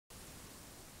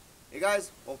Hey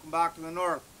guys, welcome back to the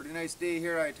north. Pretty nice day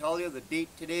here, I tell you. The date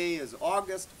today is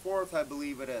August 4th, I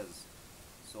believe it is.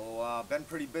 So been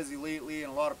pretty busy lately,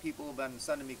 and a lot of people have been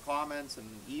sending me comments and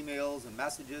emails and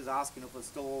messages asking if I was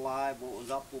still alive, what was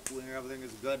up. Hopefully everything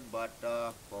is good, but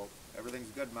well, everything's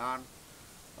good, man.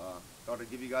 Thought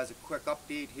I'd give you guys a quick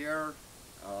update here.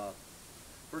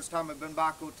 First time I've been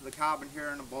back out to the cabin here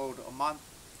in about a month.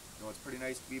 You know, it's pretty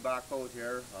nice to be back out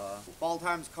here. Fall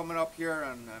time's coming up here,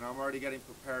 and I'm already getting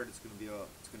prepared. It's gonna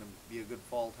be a good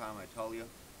fall time, I tell you.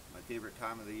 My favorite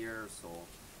time of the year. So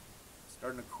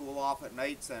starting to cool off at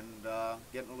nights and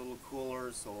getting a little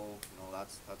cooler. So you know,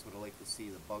 that's what I like to see.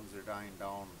 The bugs are dying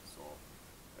down. So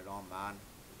right on, man.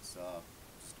 It's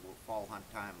just about fall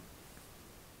hunt time.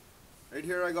 Right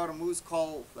here, I got a moose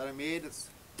call that I made.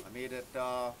 I made it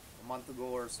a month ago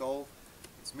or so.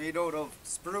 It's made out of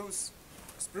spruce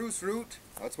root.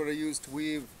 That's what I used to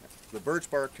weave the birch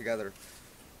bark together.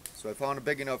 So I found a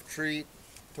big enough tree,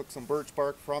 took some birch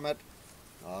bark from it,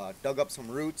 dug up some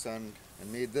roots and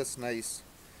made this nice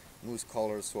moose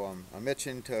collar. So I'm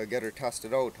itching to get her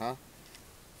tested out, huh?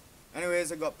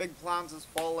 Anyways, I got big plans this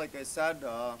fall, like I said.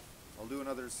 I'll do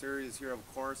another series here,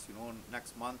 of course, you know,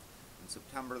 next month. In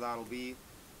September that'll be.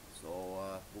 So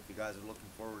hope you guys are looking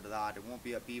forward to that. It won't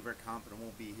be at Beaver Camp, and it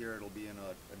won't be here. It'll be in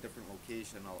a different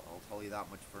location. I'll tell you that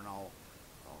much for now.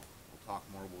 We'll talk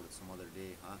more about it some other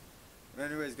day, huh? But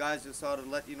anyways, guys, just thought I'd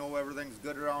let you know everything's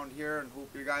good around here, and hope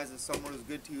your guys' summer is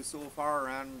good to you so far.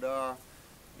 And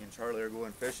me and Charlie are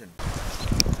going fishing.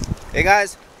 Hey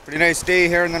guys, pretty nice day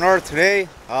here in the north today.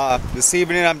 This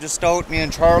evening I'm just out, me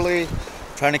and Charlie,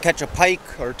 trying to catch a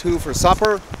pike or two for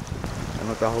supper. I don't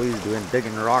know what the hell he's doing,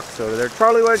 digging rocks out of there.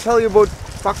 Charlie, what did I tell you about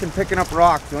fucking picking up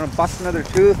rocks? You want to bust another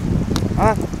tooth?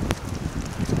 Huh?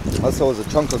 Unless that was a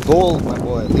chunk of gold, my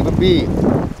boy. Leave it be.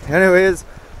 Anyways,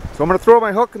 so I'm going to throw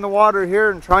my hook in the water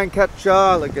here and try and catch,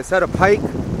 like I said, a pike.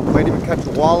 Might even catch a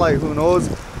walleye, who knows.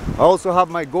 I also have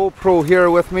my GoPro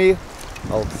here with me.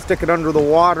 I'll stick it under the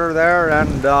water there,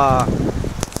 and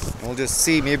we'll just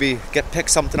see, maybe pick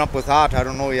something up with that. I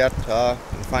don't know yet. We'll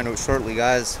find out shortly,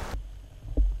 guys.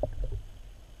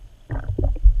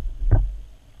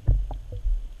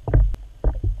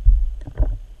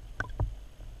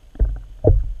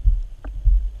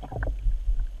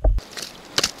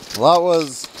 Well, that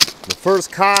was the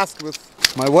first cast with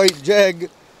my white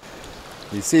jig.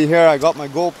 You see here, I got my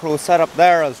GoPro set up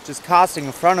there. I was just casting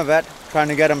in front of it, trying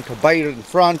to get him to bite in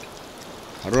front.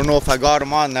 I don't know if I got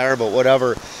him on there, but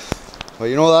whatever. But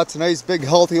you know, that's a nice big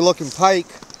healthy looking pike.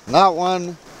 And that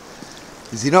one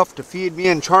is enough to feed me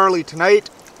and Charlie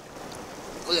tonight.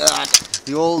 Look at that.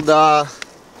 The old,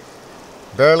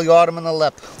 barely got him in the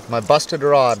lip. My busted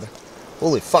rod.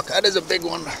 Holy fuck, that is a big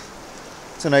one.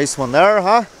 It's a nice one there,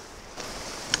 huh?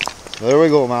 There we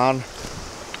go, man.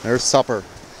 There's supper.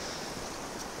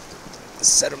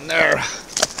 Set him there.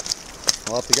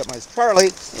 I'll have to get my Charlie.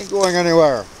 Ain't going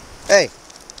anywhere. Hey,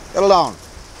 settle down.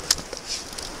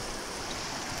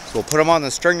 So we'll put them on the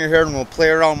stringer here and we'll play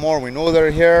around more. We know they're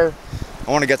here.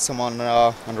 I want to get some on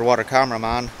underwater camera,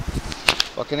 man.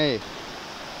 Fucking A.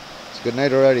 It's a good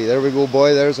night already. There we go,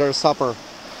 boy. There's our supper.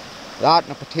 That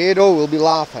and a potato, we'll be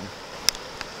laughing.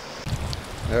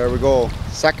 There we go.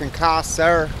 Second cast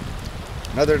there.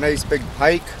 Another nice big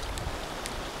pike.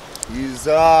 He's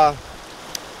not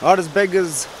as big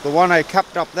as the one I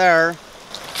kept up there.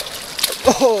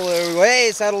 Oh, there we go.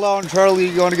 Hey, settle down, Charlie.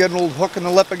 You want to get an old hook in the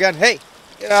lip again? Hey,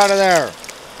 get out of there.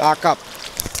 Back up.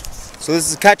 So this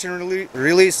is catch and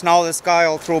release now. This guy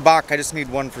I'll throw back. I just need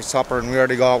one for supper, and we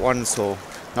already got one. So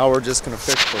now we're just going to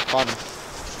fish for fun.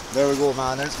 There we go,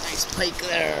 man. There's a nice pike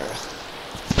there.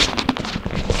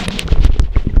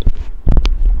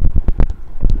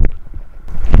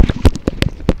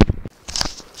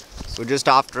 So just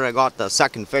after I got the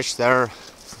second fish there,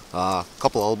 a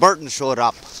couple of Albertans showed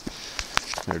up.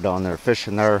 They're down there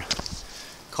fishing their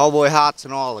cowboy hats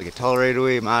and all. I can tell right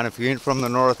away, man, if you ain't from the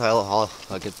north,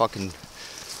 I can fucking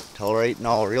tell right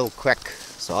now real quick.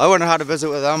 So I went and had a visit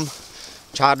with them,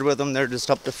 chatted with them. They're just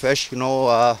up to fish, you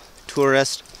know,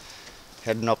 tourist,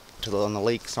 heading up to on the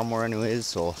lake somewhere anyways.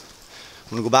 So I'm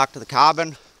gonna go back to the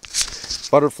cabin,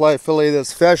 butterfly fillet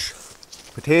this fish,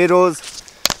 potatoes.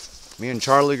 Me and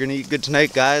Charlie are gonna eat good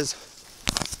tonight, guys.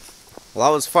 Well,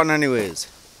 that was fun anyways.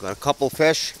 Got a couple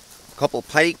fish, a couple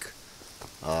pike,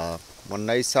 one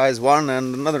nice size one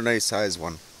and another nice size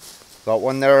one. Got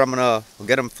one there. We'll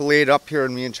get them filleted up here,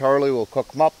 and me and Charlie will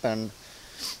cook them up and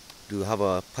have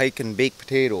a pike and baked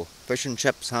potato. Fish and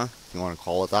chips, huh? If you want to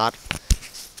call it that.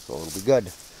 So it'll be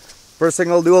good. First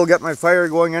thing I'll do, I'll get my fire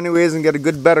going anyways and get a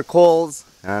good bed of coals,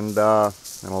 and then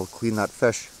I'll clean that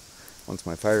fish. once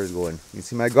my fire is going. You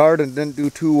see my garden didn't do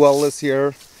too well this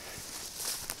year.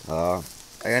 I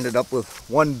ended up with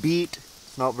one beet,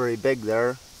 not very big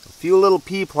there. A few little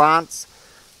pea plants,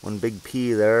 one big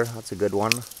pea there, that's a good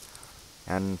one.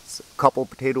 And a couple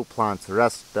potato plants, the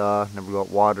rest never got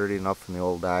watered enough and they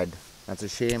all died. That's a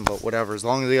shame, but whatever, as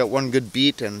long as they got one good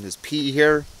beet and his pea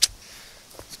here,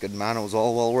 it's good, man, it was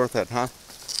all well worth it, huh?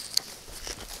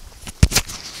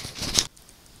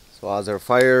 So as our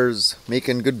fire's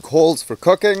making good coals for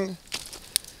cooking,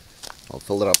 I'll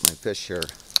fill it up my fish here.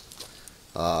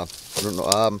 I don't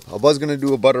know, I was going to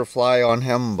do a butterfly on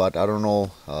him, but I don't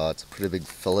know, it's a pretty big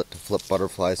fillet to flip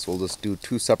butterfly, so we'll just do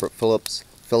two separate fillets.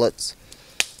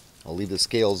 I'll leave the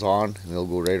scales on, and they'll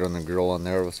go right on the grill on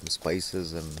there with some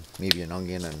spices and maybe an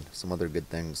onion and some other good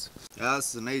things. Yeah, this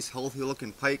is a nice healthy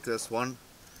looking pike, this one.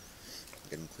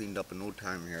 Getting cleaned up in no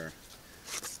time here.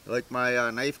 You like my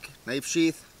knife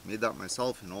sheath? Made that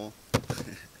myself, you know.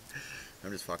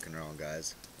 I'm just fucking around,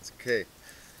 guys. It's okay.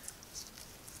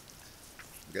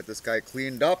 Get this guy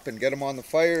cleaned up and get him on the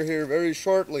fire here very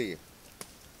shortly.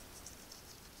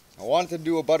 I wanted to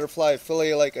do a butterfly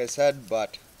fillet like I said,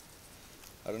 but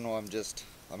I don't know,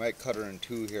 I might cut her in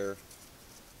two here.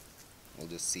 We'll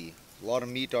just see. A lot of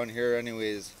meat on here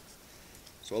anyways.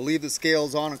 So I'll leave the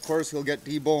scales on, of course he'll get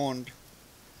deboned.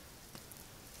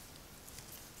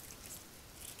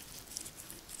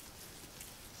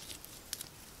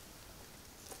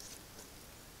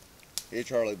 Hey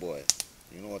Charlie boy,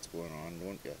 you know what's going on,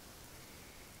 don't you?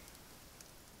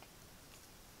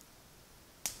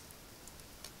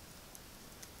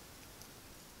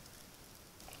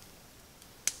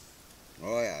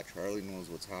 Oh yeah, Charlie knows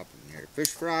what's happening here.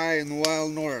 Fish fry in the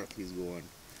wild north, he's going.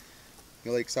 He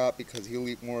likes that because he'll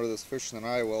eat more of this fish than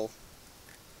I will.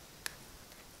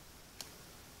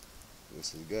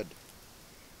 This is good.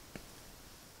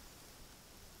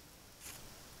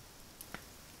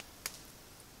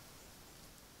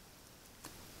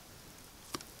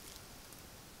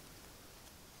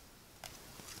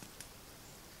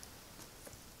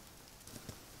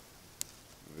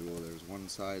 There we go, there's one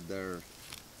side there.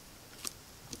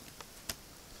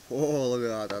 Oh, look at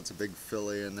that, that's a big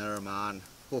fillet in there, man.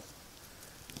 Oh.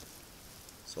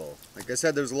 So, like I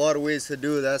said, there's a lot of ways to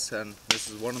do this, and this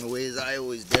is one of the ways I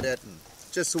always did it, and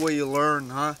just the way you learn,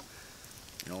 huh?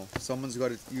 You know, someone's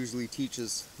got to usually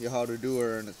teaches you how to do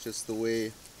it, and it's just the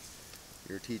way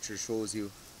your teacher shows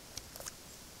you.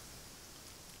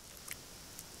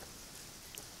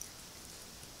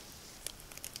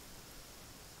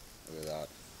 Look at that.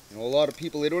 You know, a lot of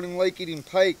people, they don't even like eating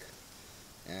pike.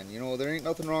 And you know, there ain't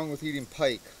nothing wrong with eating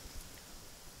pike.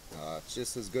 It's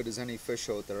just as good as any fish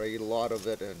out there. I eat a lot of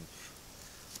it, and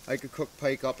I could cook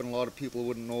pike up and a lot of people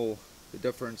wouldn't know the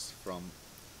difference from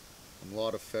a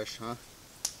lot of fish, huh?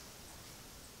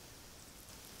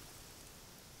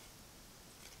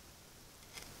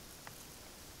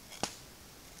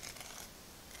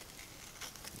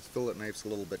 This fillet knife's a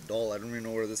little bit dull. I don't even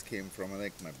know where this came from. I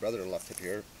think my brother left it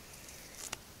here.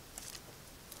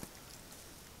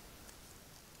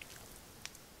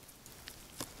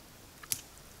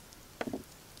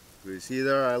 You see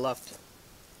there, I left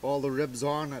all the ribs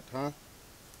on it, huh?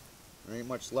 There ain't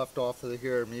much left off of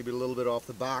here, maybe a little bit off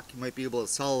the back. You might be able to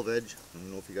salvage. I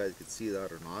don't know if you guys could see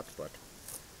that or not, but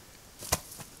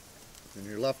then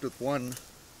you're left with one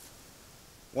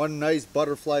nice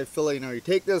butterfly fillet. Now you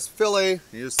take this fillet,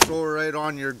 you just throw it right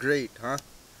on your grate, huh?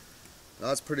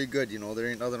 That's pretty good, you know, there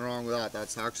ain't nothing wrong with that.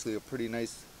 That's actually a pretty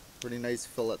nice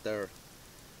fillet there.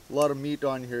 A lot of meat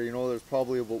on here, you know, there's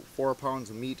probably about 4 pounds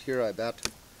of meat here, I bet.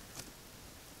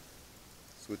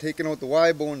 So taking out the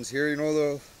Y bones here, you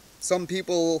know, some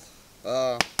people,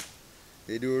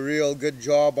 they do a real good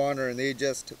job on her, and they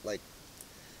just like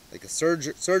a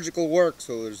surgical work,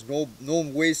 so there's no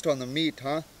waste on the meat,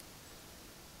 huh?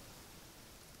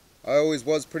 I always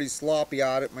was pretty sloppy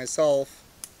at it myself.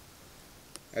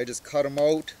 I just cut them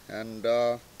out and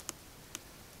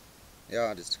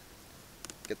yeah, just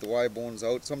get the Y bones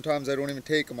out. Sometimes I don't even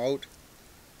take them out.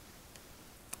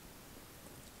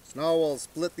 So now I'll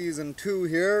split these in two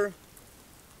here.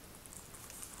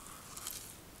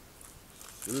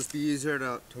 It'll just be easier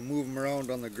to move them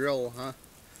around on the grill, huh?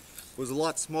 If it was a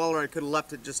lot smaller, I could have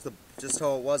left it just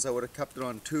how it was. I would have kept it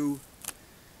on two.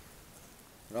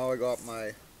 Now I got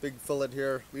my big fillet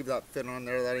here. Leave that fin on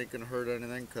there. That ain't gonna hurt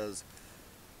anything because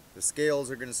the scales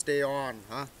are gonna stay on,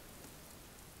 huh?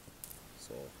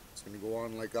 So it's gonna go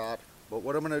on like that. But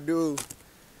what I'm gonna do,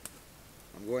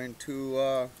 I'm going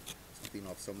to clean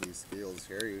off some of these scales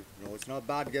here. You know, it's not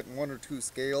bad getting 1 or 2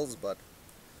 scales, but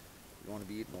you don't want to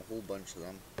be eating a whole bunch of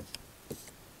them.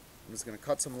 I'm just going to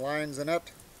cut some lines in it.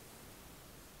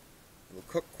 It'll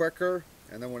cook quicker,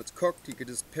 and then when it's cooked, you could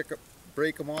just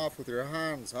break them off with your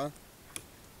hands, huh?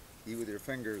 Eat with your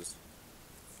fingers.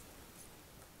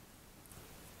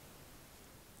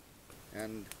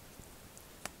 And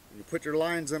when you put your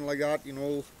lines in like that, you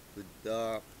know,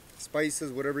 the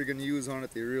spices, whatever you're going to use on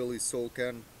it, they really soak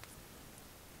in.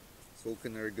 Soak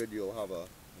in there good, you'll have a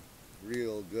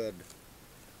real good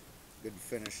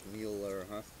finished meal there,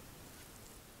 huh?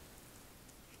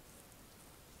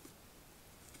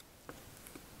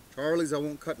 Charlie's, I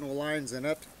won't cut no lines in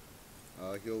it.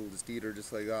 He'll just eat her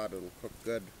just like that, it'll cook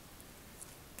good.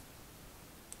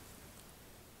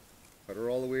 Cut her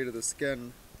all the way to the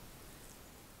skin.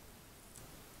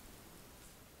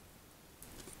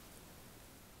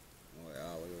 Oh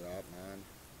yeah, look at that, man.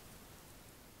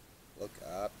 Look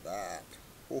at that.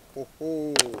 Ho ho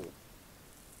ho.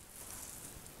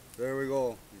 There we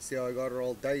go. You see how I got her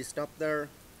all diced up there?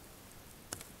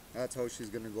 That's how she's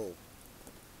gonna go.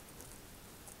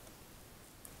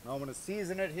 Now I'm gonna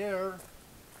season it here.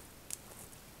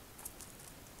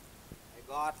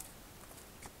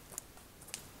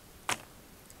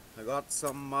 I got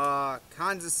some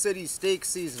Kansas City steak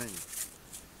seasoning.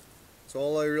 That's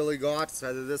all I really got. It's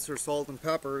either this or salt and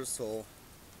peppers, so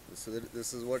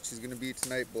this is what she's gonna be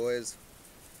tonight, boys.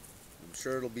 I'm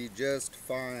sure it'll be just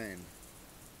fine.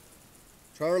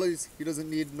 Charlie's, he doesn't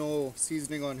need no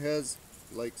seasoning on his.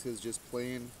 He likes his just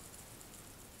plain.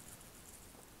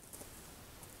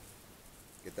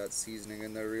 Get that seasoning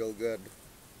in there real good.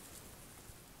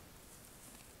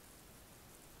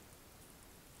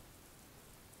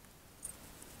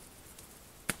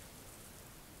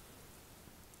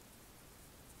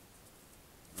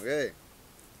 Okay.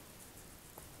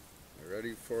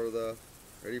 Ready for the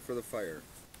fire.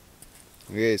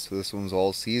 Okay, so this one's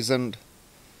all seasoned.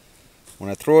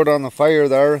 When I throw it on the fire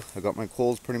there, I got my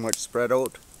coals pretty much spread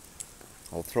out.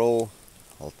 I'll throw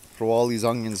all these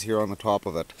onions here on the top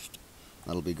of it.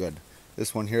 That'll be good.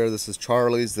 This one here, this is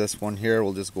Charlie's. This one here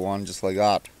will just go on just like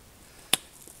that.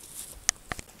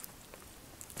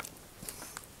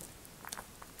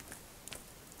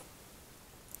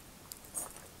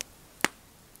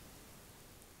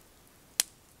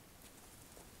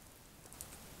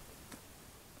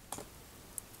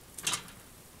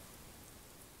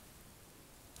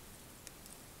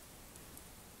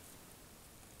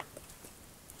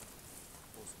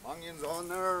 Put some onions on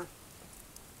there.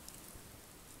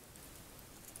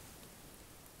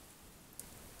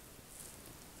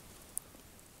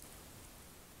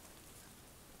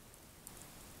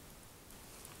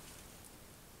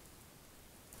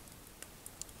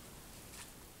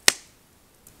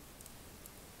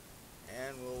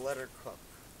 And we'll let her cook.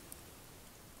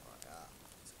 Oh yeah,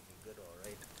 it's gonna be good,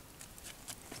 alright.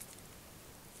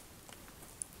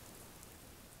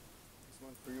 This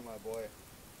one's for you, my boy.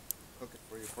 Cook it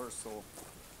for you first, so.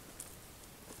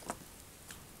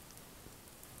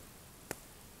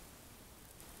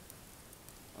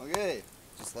 Okay,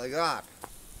 just like that.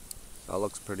 That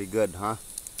looks pretty good, huh?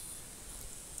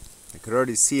 I could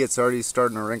already see it's already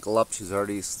starting to wrinkle up. She's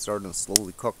already starting to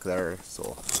slowly cook there,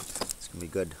 so it's gonna be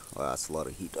good. Oh, that's a lot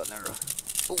of heat on there.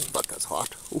 Oh, but that's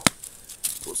hot. Oh,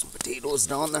 throw some potatoes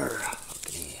down there.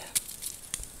 Okay,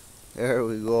 there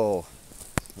we go.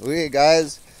 Okay,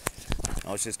 guys.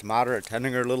 Now it's just a matter of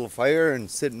tending our little fire and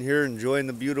sitting here enjoying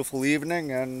the beautiful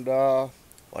evening and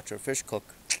watch our fish cook.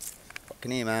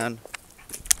 Fucking A, man.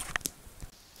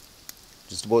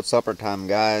 Just about supper time,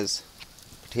 guys.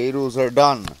 Potatoes are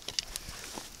done.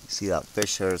 You see that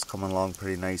fish there is coming along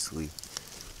pretty nicely. You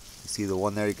see the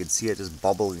one there, you can see it just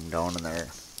bubbling down in there.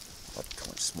 Not too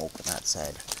much smoke on that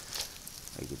side.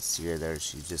 You can see her there,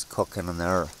 she's just cooking in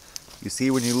there. You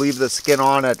see when you leave the skin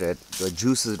on it, the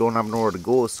juices don't have nowhere to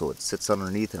go, so it sits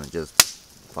underneath and it just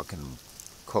fucking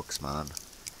cooks, man.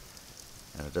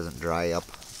 And it doesn't dry up.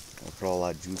 I'll throw all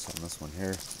that juice on this one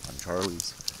here, on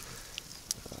Charlie's.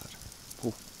 Oh,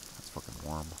 that's fucking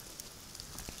warm.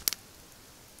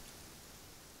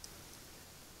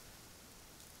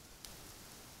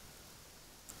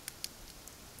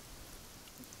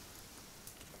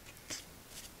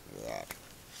 Look at that.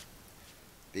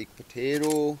 Baked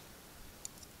potato.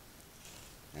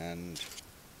 And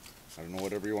I don't know,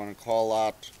 whatever you want to call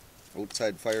that.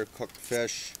 Outside fire cooked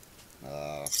fish.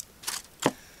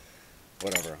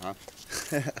 Whatever, huh?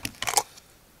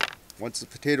 Once the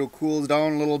potato cools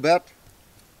down a little bit,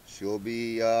 she'll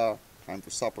be time for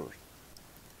supper.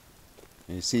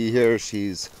 And you see here,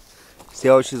 see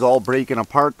how she's all breaking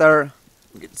apart there?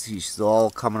 You can see she's all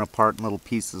coming apart in little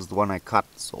pieces, the one I cut,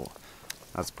 so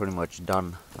that's pretty much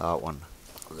done, that one.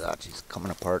 Look at that, she's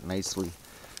coming apart nicely.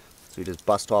 So you just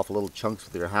bust off little chunks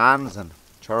with your hands, and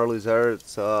Charlie's there,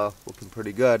 it's looking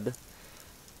pretty good.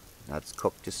 That's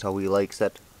cooked just how he likes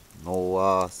it.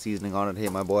 No seasoning on it. Hey,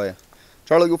 my boy.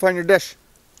 Charlie, go find your dish.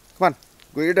 Come on,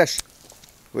 go get your dish.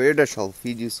 Go get your dish. I'll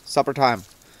feed you supper time.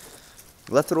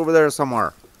 You left it over there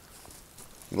somewhere.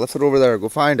 You left it over there. Go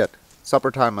find it.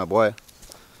 Supper time, my boy.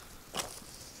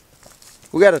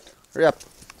 Go get it. Hurry up.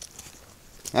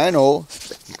 I know.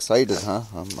 Excited, huh?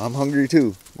 I'm hungry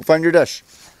too. Go find your dish.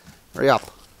 Hurry up.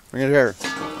 Bring it here.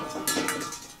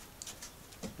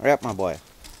 Hurry up, my boy.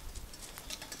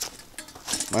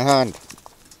 My hand.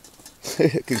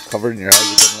 It's covered in your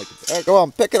eyes. Like it. Right, come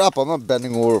on, pick it up. I'm not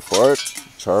bending over for it.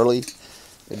 Charlie.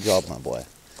 Good job, my boy.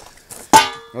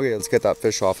 Okay, let's get that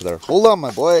fish off of there. Hold on,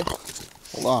 my boy.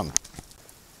 Hold on.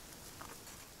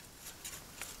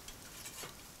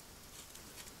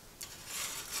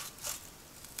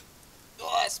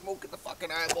 Oh, smoking the fucking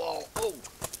eyeball. Oh,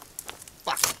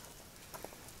 fuck.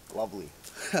 Lovely.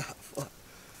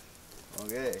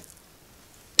 Okay.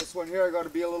 This one here I got to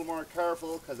be a little more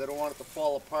careful because I don't want it to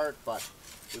fall apart, but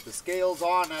with the scales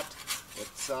on it,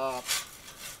 it's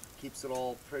keeps it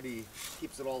all pretty,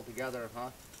 keeps it all together, huh?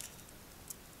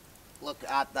 Look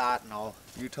at that now.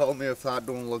 You tell me if that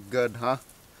don't look good, huh?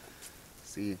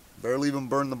 See, barely even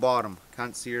burned the bottom.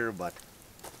 Can't see her, but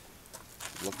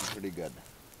it's looking pretty good.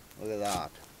 Look at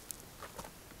that.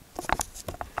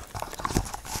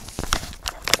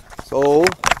 So,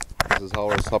 this is how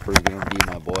our supper is going to be,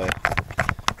 my boy.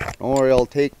 Don't worry, I'll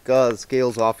take the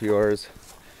scales off yours.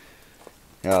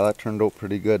 Yeah, that turned out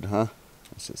pretty good, huh?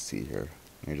 Let's just see here.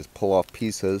 You just pull off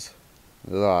pieces.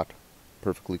 Look at that.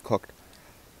 Perfectly cooked.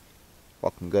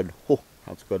 Fucking good. Oh,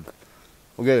 that's good.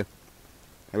 Okay,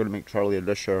 I gotta make Charlie a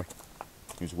dish here.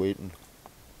 He's waiting.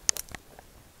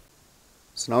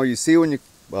 So now you see when you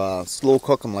slow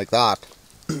cook them like that,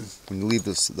 when you leave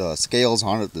the scales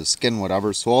on it, the skin,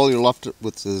 whatever, so all you're left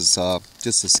with is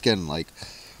just the skin. Like,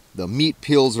 the meat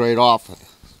peels right off.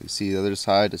 You see the other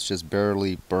side, it's just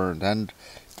barely burned, and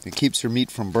it keeps your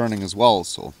meat from burning as well.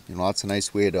 So, you know, that's a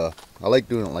nice way to, I like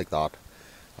doing it like that.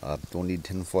 Don't need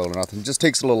tin foil or nothing. It just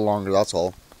takes a little longer, that's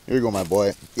all. Here you go, my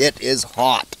boy. It is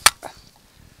hot.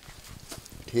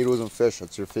 Potatoes and fish,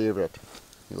 that's your favorite.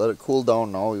 You let it cool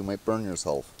down now, you might burn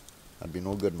yourself. That'd be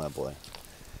no good, my boy.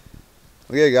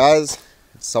 Okay, guys,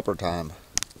 it's supper time.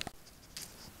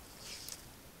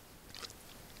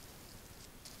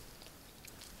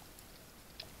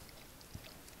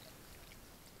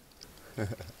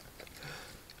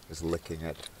 Just licking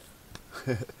it.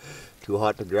 Too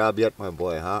hot to grab yet, my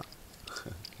boy, huh?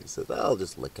 He says, I'll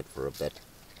just lick it for a bit.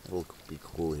 It'll be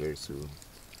cool here soon.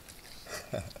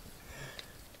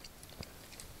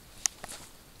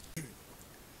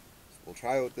 We'll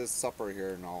try out this supper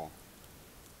here now.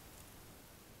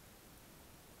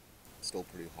 It's still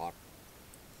pretty hot.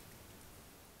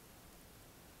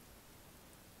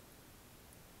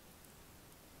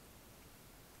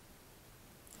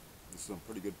 This is some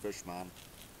pretty good fish, man.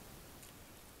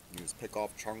 You just pick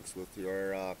off chunks with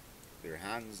your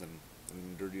hands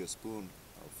and dirty a spoon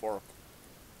or a fork.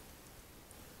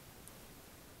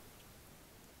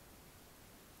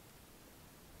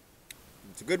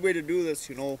 It's a good way to do this,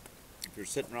 you know, if you're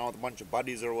sitting around with a bunch of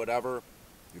buddies or whatever,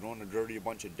 you don't want to dirty a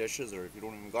bunch of dishes, or if you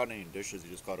don't even got any dishes, you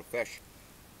just got a fish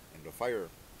and a fire.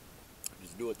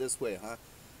 Just do it this way, huh?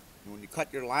 And when you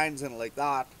cut your lines in like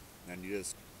that, then you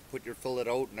just put your fillet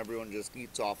out and everyone just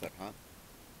eats off it, huh?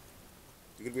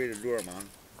 It's a good way to do it, man.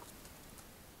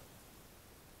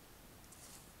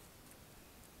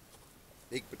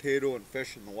 Baked potato and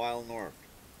fish in the wild north.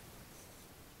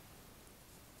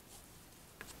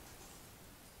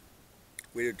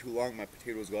 Waited too long, my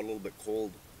potatoes got a little bit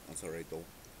cold. That's alright though.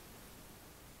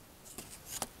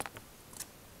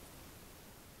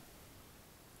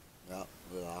 Yeah,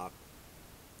 look at that.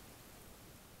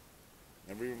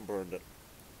 Never even burned it.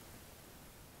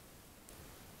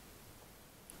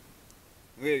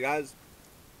 Okay guys,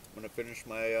 I'm gonna finish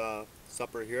my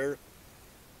supper here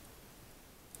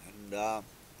and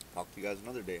talk to you guys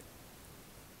another day.